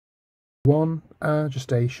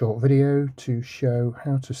Just a short video to show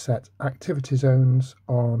how to set activity zones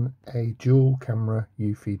on a dual camera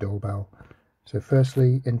Eufy doorbell. So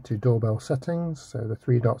firstly into doorbell settings, so the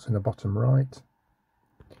three dots in the bottom right,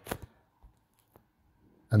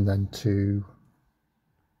 and then to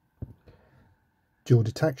dual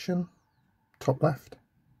detection, top left.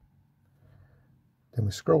 Then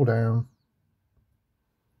we scroll down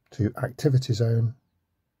to activity zone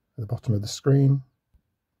at the bottom of the screen,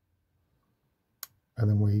 and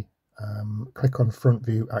then we click on front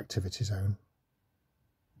view activity zone.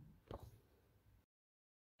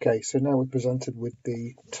 Okay, so now we're presented with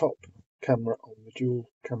the top camera on the dual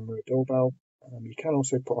camera doorbell. You can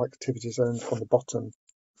also put activity zones on the bottom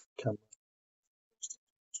camera.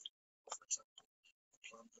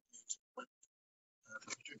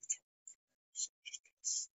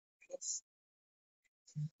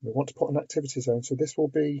 We want to put an activity zone, so this will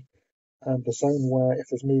be the zone where if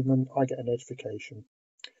there's movement I get a notification.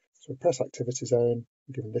 So press activity zone,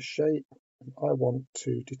 given this shape, and I want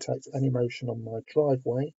to detect any motion on my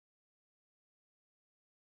driveway.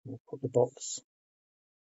 We'll put the box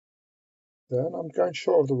there, and I'm going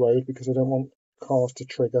short of the road because I don't want cars to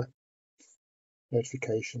trigger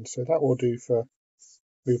notifications. So that will do for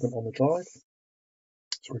movement on the drive.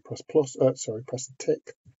 So we press press the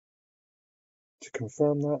tick to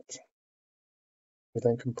confirm that. We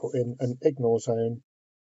then can put in an ignore zone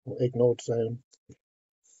or ignored zone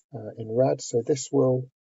in red. So this will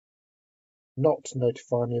not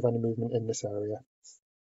notify me of any movement in this area.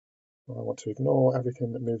 I want to ignore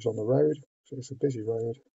everything that moves on the road. So it's a busy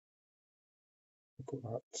road. We'll put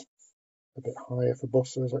that a bit higher for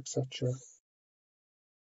buses, etc.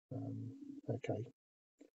 Okay,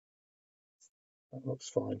 that looks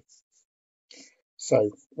fine. So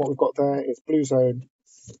what we've got there is blue zone,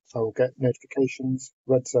 I will get notifications,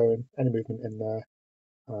 red zone, any movement in there.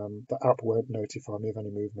 The app won't notify me of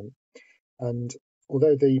any movement. And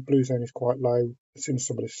although the blue zone is quite low, as soon as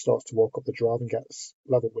somebody starts to walk up the drive and gets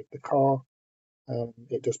level with the car,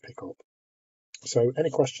 it does pick up. So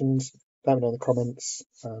any questions, let me know in the comments.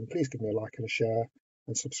 Please give me a like and a share,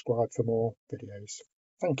 and subscribe for more videos.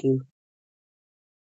 Thank you.